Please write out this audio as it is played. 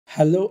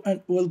Hello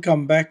and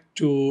welcome back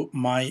to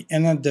my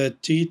another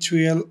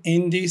tutorial.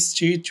 In this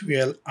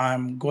tutorial,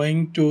 I'm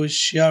going to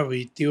share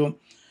with you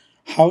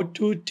how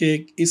to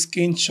take a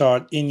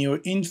screenshot in your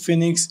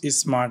Infinix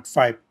Smart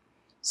 5.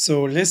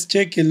 So let's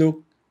take a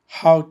look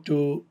how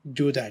to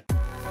do that.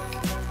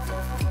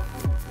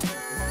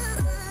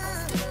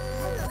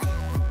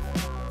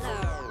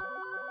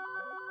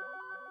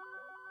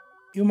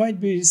 You might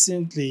be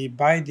recently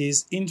buy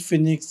this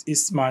Infinix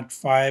Smart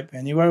 5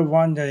 and you are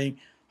wondering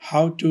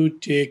how to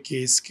take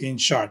a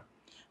screenshot.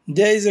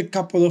 There is a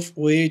couple of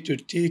ways to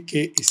take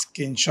a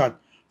screenshot.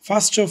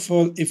 First of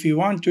all, if you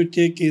want to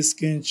take a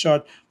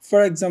screenshot,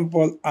 for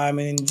example, I'm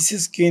in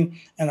this screen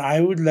and I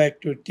would like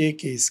to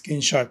take a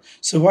screenshot.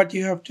 So what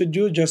you have to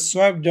do, just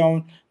swipe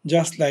down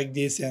just like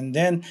this and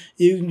then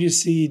you can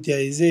see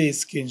there is a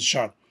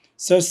screenshot.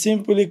 So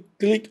simply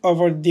click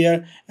over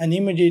there and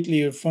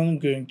immediately your phone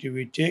is going to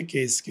be take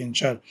a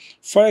screenshot.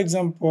 For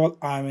example,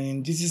 I'm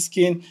in this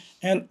screen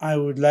and I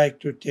would like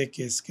to take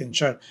a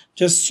screenshot.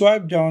 Just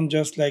swipe down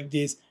just like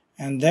this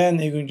and then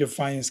you're going to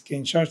find a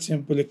screenshot.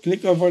 Simply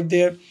click over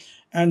there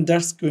and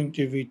that's going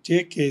to be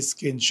take a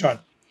screenshot.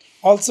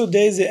 Also,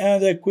 there is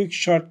another quick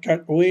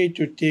shortcut way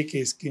to take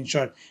a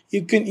screenshot.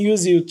 You can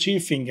use your three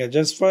finger.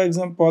 Just for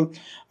example,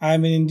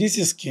 I'm in this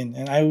screen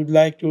and I would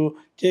like to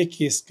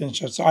take a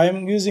screenshot. So I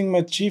am using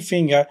my three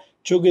finger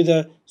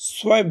together,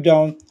 swipe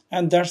down,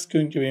 and that's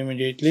going to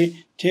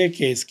immediately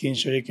take a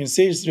screenshot. You can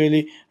see it's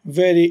really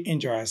very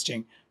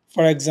interesting.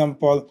 For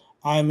example,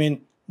 I'm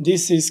in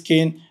this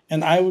screen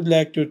and I would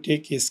like to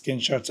take a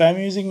screenshot. So I'm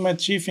using my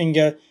three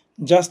finger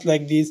just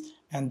like this,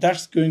 and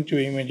that's going to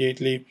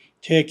immediately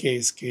take a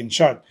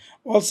screenshot.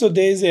 Also,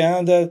 there is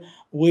another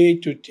way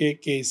to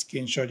take a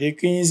screenshot. You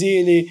can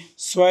easily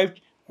swipe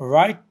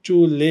right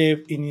to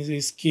left in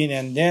his screen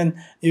and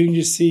then you can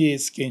just see a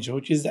screenshot,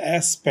 which is the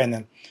S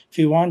panel. If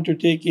you want to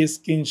take a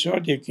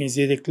screenshot, you can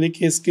easily click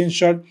a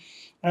screenshot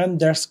and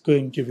that's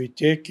going to be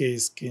take a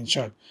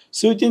screenshot.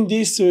 So within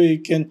this way you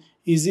can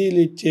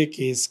easily take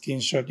a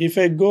screenshot. If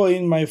I go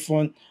in my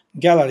phone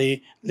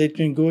gallery, let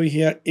me go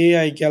here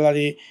AI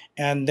gallery,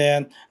 and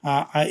then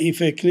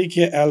if I click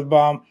here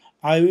album,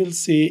 I will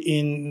see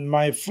in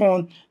my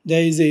phone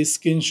there is a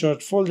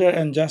screenshot folder,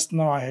 and just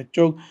now I had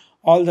took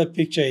all the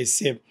picture is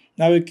saved.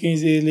 Now you can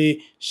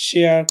easily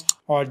share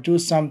or do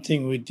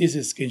something with this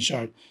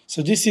screenshot.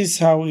 So this is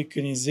how you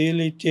can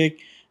easily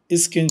take a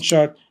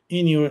screenshot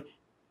in your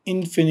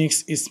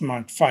Infinix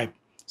Smart 5.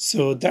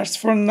 So that's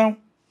for now.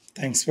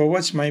 Thanks for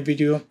watching my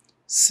video.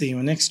 See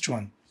you next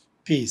one.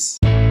 Peace.